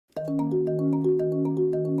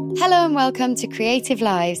Hello and welcome to Creative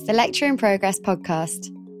Lives, the Lecture in Progress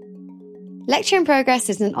podcast. Lecture in Progress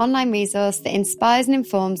is an online resource that inspires and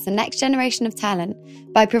informs the next generation of talent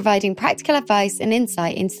by providing practical advice and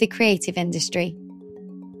insight into the creative industry.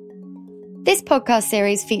 This podcast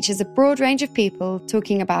series features a broad range of people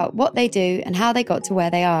talking about what they do and how they got to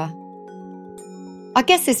where they are. Our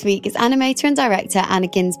guest this week is animator and director Anna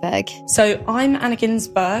Ginsberg. So I'm Anna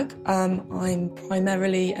Ginsberg. I'm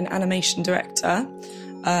primarily an animation director,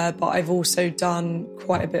 but I've also done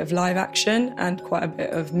quite a bit of live action and quite a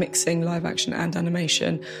bit of mixing live action and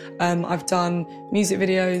animation. I've done music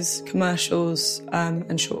videos, commercials,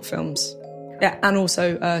 and short films. Yeah, and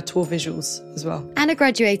also tour visuals as well. Anna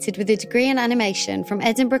graduated with a degree in animation from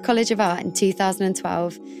Edinburgh College of Art in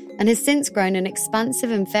 2012 and has since grown an expansive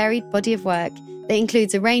and varied body of work that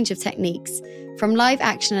includes a range of techniques, from live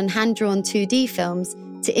action and hand-drawn 2D films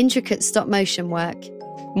to intricate stop-motion work.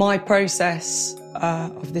 My process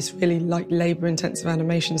of this really labour-intensive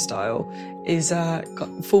animation style is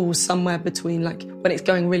falls somewhere between when it's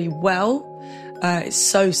going really well. It's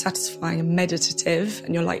so satisfying and meditative,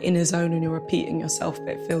 and you're in a zone and you're repeating yourself,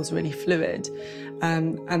 but it feels really fluid.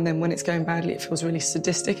 And then when it's going badly, it feels really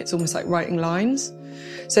sadistic. It's almost like writing lines.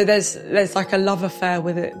 So there's a love affair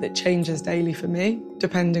with it that changes daily for me,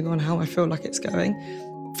 depending on how I feel like it's going.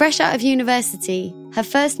 Fresh out of university, her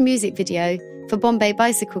first music video for Bombay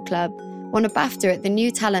Bicycle Club won a BAFTA at the New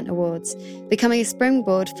Talent Awards, becoming a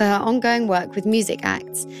springboard for her ongoing work with music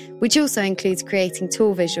acts, which also includes creating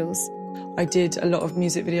tour visuals. I did a lot of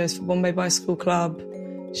music videos for Bombay Bicycle Club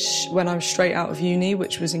when I was straight out of uni,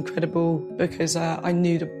 which was incredible because I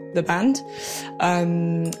knew the band,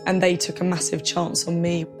 and they took a massive chance on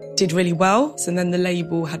me. Did really well, and then the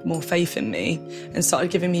label had more faith in me and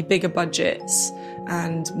started giving me bigger budgets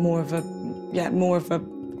and more of a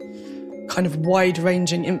kind of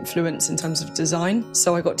wide-ranging influence in terms of design.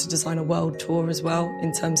 So I got to design a world tour as well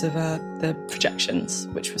in terms of the projections,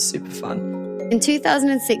 which was super fun. In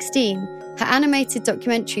 2016, her animated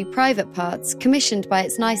documentary Private Parts, commissioned by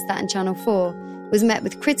It's Nice That and Channel 4, was met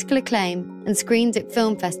with critical acclaim and screened at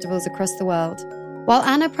film festivals across the world. While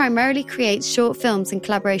Anna primarily creates short films and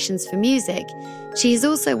collaborations for music, she has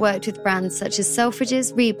also worked with brands such as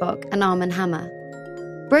Selfridges, Reebok and Arm & Hammer.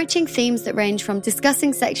 Broaching themes that range from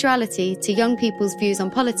discussing sexuality to young people's views on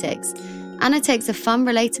politics, Anna takes a fun,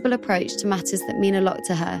 relatable approach to matters that mean a lot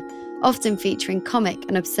to her, often featuring comic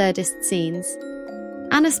and absurdist scenes.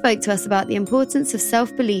 Anna spoke to us about the importance of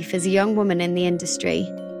self-belief as a young woman in the industry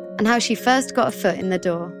and how she first got a foot in the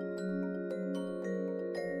door.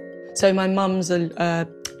 So my mum's a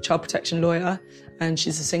child protection lawyer and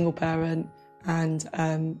she's a single parent,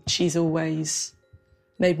 and she's always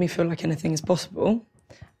made me feel like anything is possible.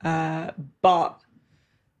 But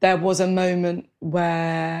there was a moment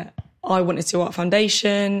where I wanted to do Art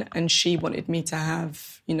Foundation and she wanted me to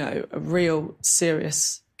have, a real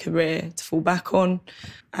serious career to fall back on.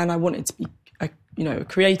 And I wanted to be a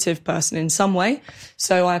creative person in some way.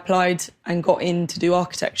 So I applied and got in to do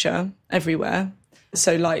architecture everywhere.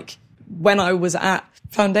 So when I was at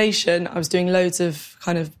Foundation, I was doing loads of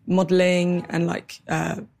kind of modelling and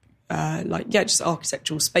just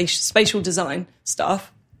architectural spatial design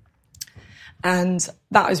stuff. And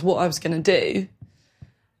that is what I was going to do.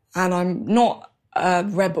 And I'm not a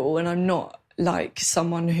rebel and I'm not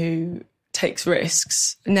someone who takes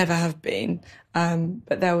risks, never have been.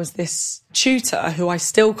 But there was this tutor who I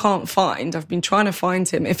still can't find. I've been trying to find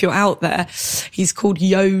him. If you're out there, he's called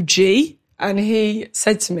Yoji. And he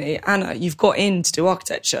said to me, Anna, you've got in to do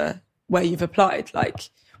architecture where you've applied.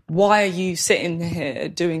 Why are you sitting here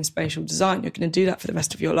doing spatial design? You're going to do that for the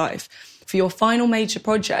rest of your life. For your final major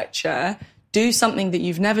project, do something that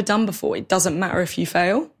you've never done before. It doesn't matter if you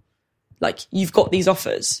fail. You've got these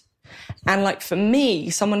offers. And for me,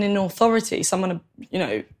 someone in authority, someone,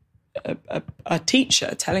 a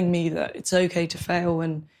teacher telling me that it's okay to fail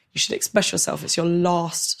and you should express yourself, it's your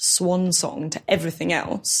last swan song to everything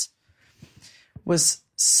else, was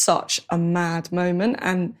such a mad moment.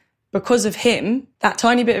 And because of him, that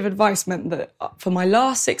tiny bit of advice meant that for my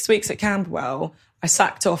last 6 weeks at Camberwell, I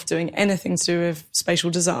sacked off doing anything to do with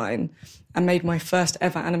spatial design and made my first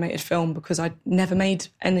ever animated film because I'd never made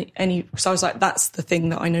any. So I was like, that's the thing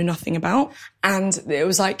that I know nothing about. And it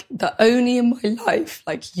was the only in my life,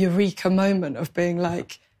 eureka moment of being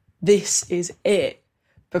this is it.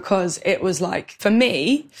 Because it was for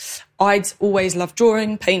me, I'd always loved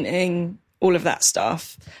drawing, painting, all of that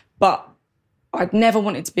stuff. But I'd never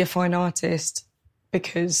wanted to be a fine artist.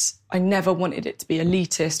 because I never wanted it to be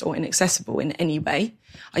elitist or inaccessible in any way.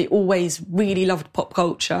 I always really loved pop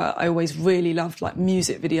culture. I always really loved like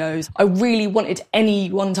music videos. I really wanted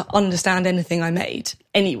anyone to understand anything I made.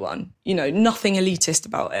 Anyone, you know, nothing elitist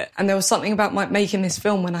about it. And there was something about making this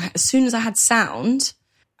film when as soon as I had sound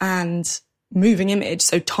and moving image,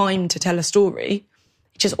 so time to tell a story,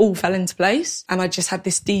 it just all fell into place. And I just had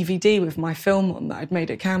this DVD with my film on that I'd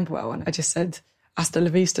made at Camberwell, and I just said, Hasta la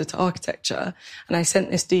vista to architecture. And I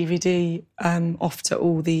sent this DVD off to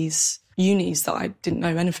all these unis that I didn't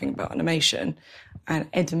know anything about animation. And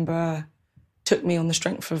Edinburgh took me on the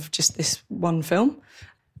strength of just this one film.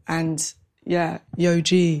 And yeah, Yo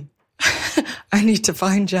G, I need to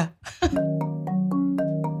find you.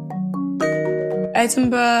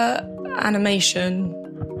 Edinburgh Animation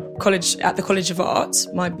College, at the College of Art,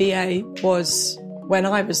 my BA was, when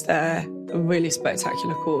I was there, a really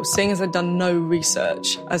spectacular course. Seeing as I'd done no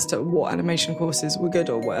research as to what animation courses were good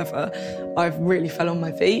or whatever, I really fell on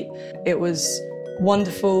my feet. It was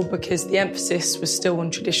wonderful because the emphasis was still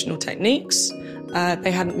on traditional techniques.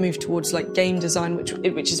 They hadn't moved towards like game design,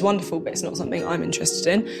 which is wonderful, but it's not something I'm interested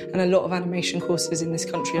in. And a lot of animation courses in this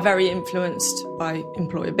country are very influenced by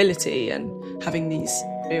employability and having these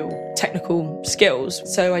real technical skills.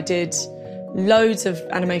 So I did loads of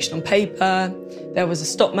animation on paper. There was a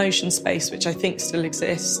stop motion space, which I think still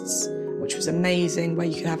exists, which was amazing, where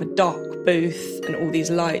you could have a dark booth and all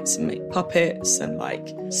these lights and make puppets. And like,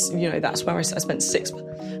 you know, that's where I spent six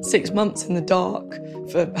months in the dark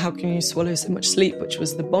for How Can You Swallow So Much Sleep, which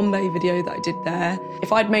was the Bombay video that I did there.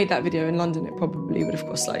 If I'd made that video in London, it probably would have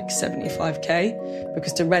cost like 75k,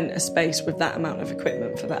 because to rent a space with that amount of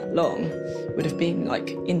equipment for that long would have been like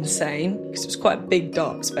insane, because it was quite a big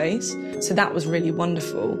dark space. So that was really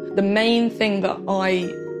wonderful. The main thing that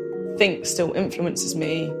I think still influences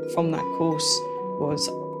me from that course was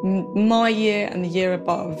my year and the year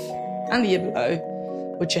above and the year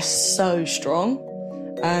below were just so strong.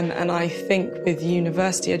 And I think with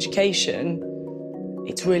university education,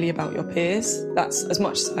 it's really about your peers. That's, as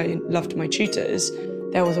much as I loved my tutors,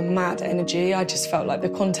 there was a mad energy. I just felt like the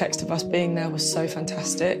context of us being there was so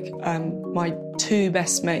fantastic. My two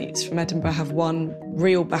best mates from Edinburgh have won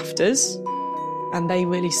real BAFTAs, and they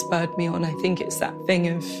really spurred me on. I think it's that thing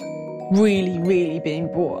of really, really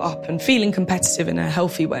being brought up and feeling competitive in a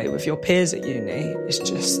healthy way with your peers at uni is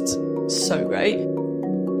just so great.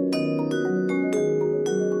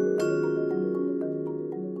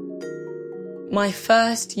 My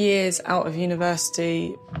first years out of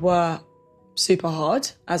university were super hard,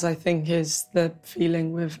 as I think is the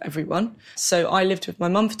feeling with everyone. So I lived with my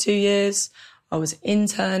mum for 2 years. I was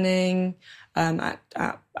interning at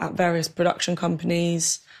various production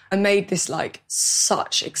companies. I made this like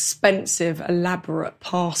such expensive, elaborate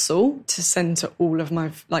parcel to send to all of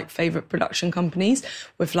my like favourite production companies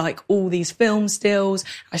with like all these film stills.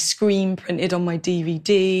 I screen printed on my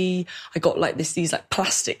DVD. I got like these like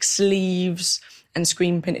plastic sleeves and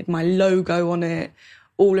screen printed my logo on it.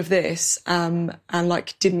 All of this, and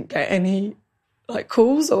like didn't get any like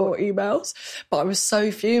calls or emails, but I was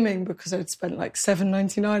so fuming because I'd spent like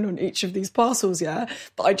 $7.99 on each of these parcels, yeah.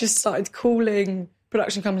 But I just started calling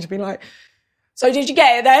production companies being like, so did you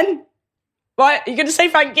get it then? Right, are you going to say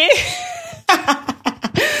thank you?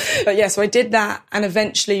 But yeah, so I did that, and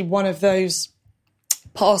eventually one of those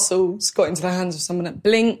parcels got into the hands of someone at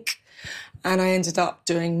Blink, and I ended up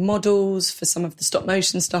doing models for some of the stop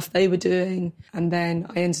motion stuff they were doing. And then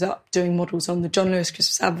I ended up doing models on the John Lewis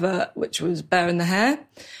Christmas advert, which was Bear in the Hair,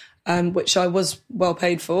 which I was well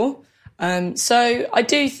paid for. So I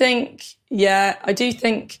do think you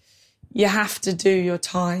have to do your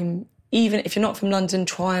time. Even if you're not from London,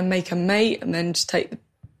 try and make a mate and then just take the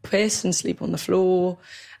piss and sleep on the floor.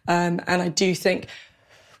 And I do think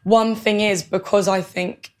one thing is, because I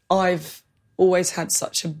think I've always had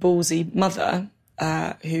such a ballsy mother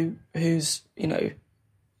who's, you know,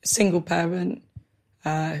 single parent,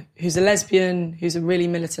 who's a lesbian, who's a really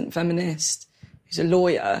militant feminist, who's a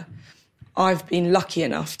lawyer. I've been lucky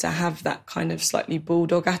enough to have that kind of slightly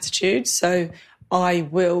bulldog attitude. So I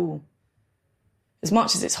will, as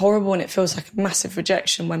much as it's horrible and it feels like a massive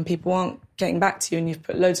rejection when people aren't getting back to you and you've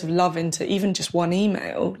put loads of love into even just one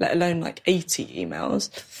email, let alone like 80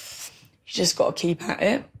 emails, you just got to keep at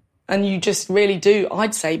it. And you just really do,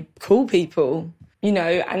 I'd say, call people, you know,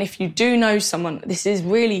 and if you do know someone, this is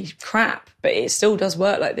really crap, but it still does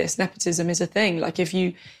work like this. Nepotism is a thing. Like if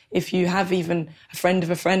you have even a friend of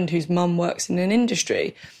a friend whose mum works in an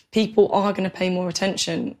industry, people are going to pay more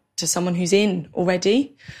attention to someone who's in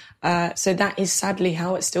already. So that is sadly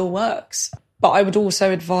how it still works. But I would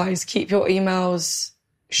also advise, keep your emails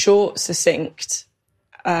short, succinct,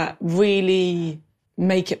 really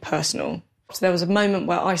make it personal. So there was a moment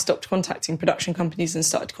where I stopped contacting production companies and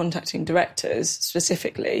started contacting directors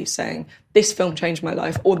specifically saying, this film changed my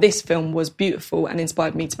life, or this film was beautiful and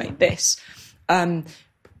inspired me to make this.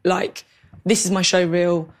 This is my show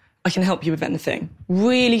reel, I can help you with anything.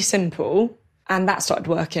 Really simple, and that started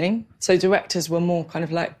working. So directors were more kind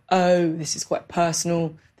of like, oh, this is quite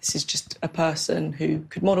personal, this is just a person who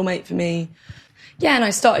could model mate for me. Yeah, and I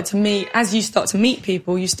started to meet, as you start to meet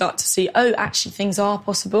people, you start to see, oh, actually things are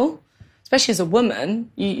possible. Especially as a woman,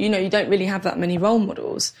 you know, you don't really have that many role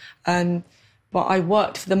models. But I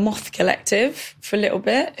worked for the Moth Collective for a little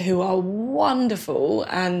bit, who are wonderful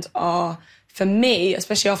and are, for me,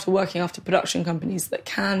 especially after working after production companies that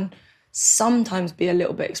can sometimes be a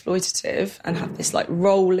little bit exploitative and have this like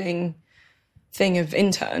rolling thing of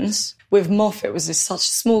interns. With Moth, it was such a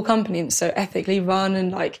small company and so ethically run,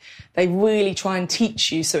 and like they really try and teach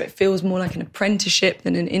you so it feels more like an apprenticeship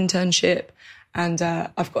than an internship. And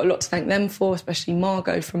I've got a lot to thank them for, especially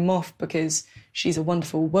Margot from Moth, because she's a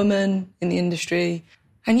wonderful woman in the industry.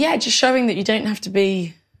 And yeah, just showing that you don't have to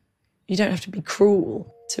be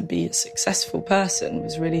cruel to be a successful person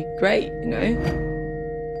was really great, you know.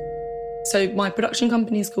 So my production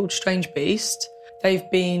company is called Strange Beast. They've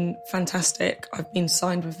been fantastic. I've been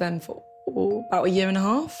signed with them for about a year and a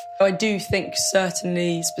half. I do think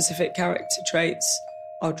certainly specific character traits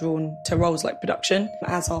are drawn to roles like production,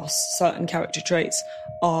 as are certain character traits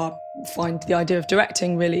find the idea of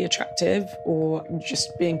directing really attractive, or just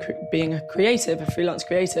being a creative, a freelance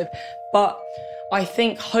creative. But I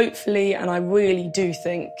think hopefully, and I really do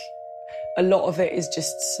think, a lot of it is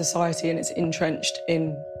just society and it's entrenched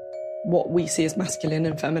in what we see as masculine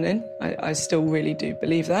and feminine. I still really do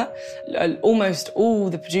believe that. Almost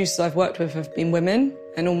all the producers I've worked with have been women,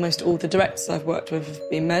 and almost all the directors I've worked with have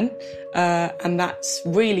been men. And that's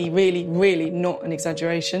really, really, really not an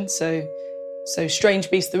exaggeration. So Strange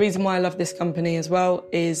Beast, the reason why I love this company as well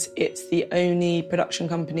is it's the only production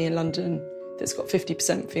company in London that's got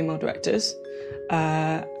 50% female directors.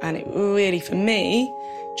 And it really, for me,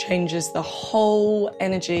 changes the whole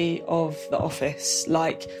energy of the office.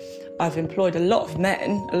 Like, I've employed a lot of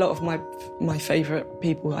men. A lot of my favourite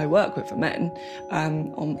people I work with are men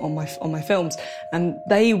on my films, and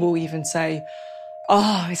they will even say,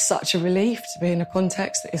 "Oh, it's such a relief to be in a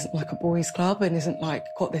context that isn't like a boys' club and isn't like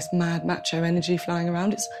got this mad macho energy flying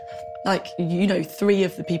around." It's like, you know, 3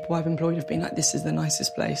 of the people I've employed have been like, "This is the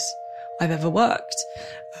nicest place I've ever worked."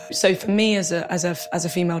 So for me, as a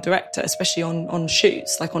female director, especially on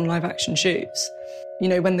shoots, like on live action shoots, you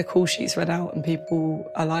know, when the call sheet's read out and people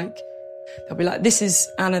are like, they'll be like, "This is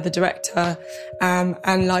Anna, the director,"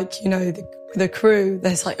 and like, you know, the crew,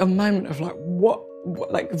 there's like a moment of like, what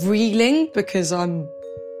like reeling, because I'm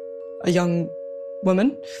a young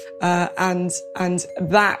woman, and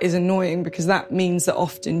that is annoying, because that means that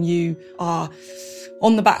often you are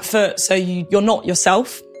on the back foot, so you're not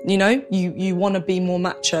yourself. You know, you want to be more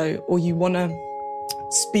macho, or you want to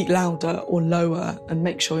speak louder or lower and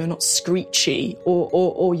make sure you're not screechy,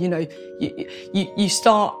 or you know, you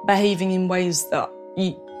start behaving in ways that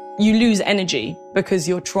you lose energy because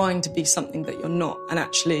you're trying to be something that you're not. And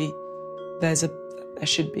actually, there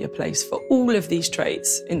should be a place for all of these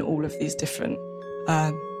traits in all of these different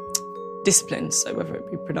disciplines. So whether it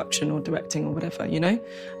be production or directing or whatever, you know.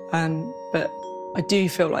 But I do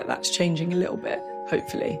feel like that's changing a little bit.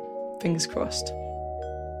 Hopefully, fingers crossed.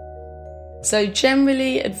 So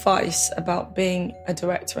generally, advice about being a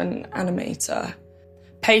director and an animator: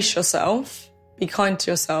 pace yourself, be kind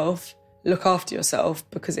to yourself, look after yourself,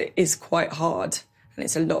 because it is quite hard and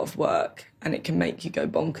it's a lot of work and it can make you go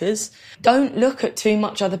bonkers. Don't look at too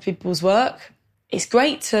much other people's work. It's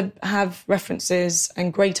great to have references,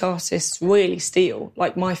 and great artists really steal.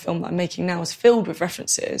 Like my film that I'm making now is filled with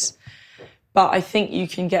references. But I think you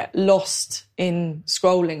can get lost in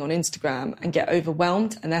scrolling on Instagram and get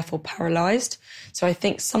overwhelmed and therefore paralysed. So I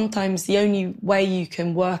think sometimes the only way you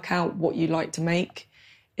can work out what you like to make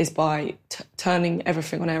is by turning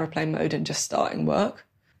everything on aeroplane mode and just starting work.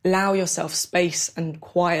 Allow yourself space and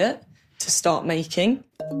quiet to start making.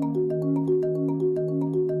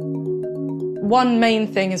 One main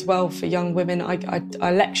thing as well for young women, I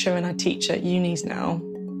lecture and I teach at unis now.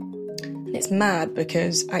 It's mad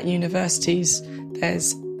because at universities,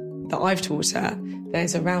 that I've taught at,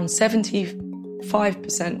 there's around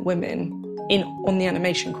 75% women on the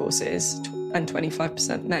animation courses and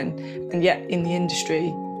 25% men. And yet in the industry,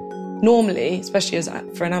 normally, especially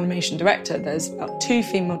for an animation director, there's about 2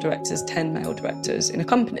 female directors, 10 male directors in a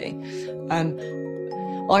company.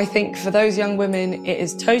 I think for those young women, it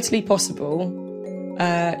is totally possible.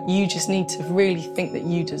 You just need to really think that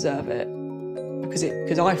you deserve it.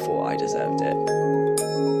 Because I thought I deserved it.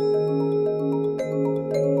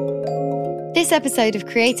 This episode of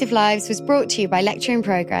Creative Lives was brought to you by Lecture in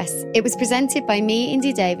Progress. It was presented by me,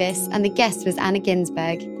 Indy Davis, and the guest was Anna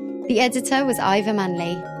Ginsberg. The editor was Ivor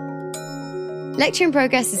Manley. Lecture in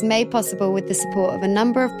Progress is made possible with the support of a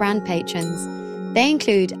number of brand patrons. They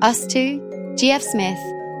include Us2, GF Smith,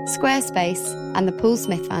 Squarespace, and the Paul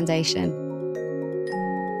Smith Foundation.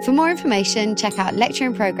 For more information, check out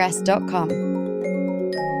lectureinprogress.com.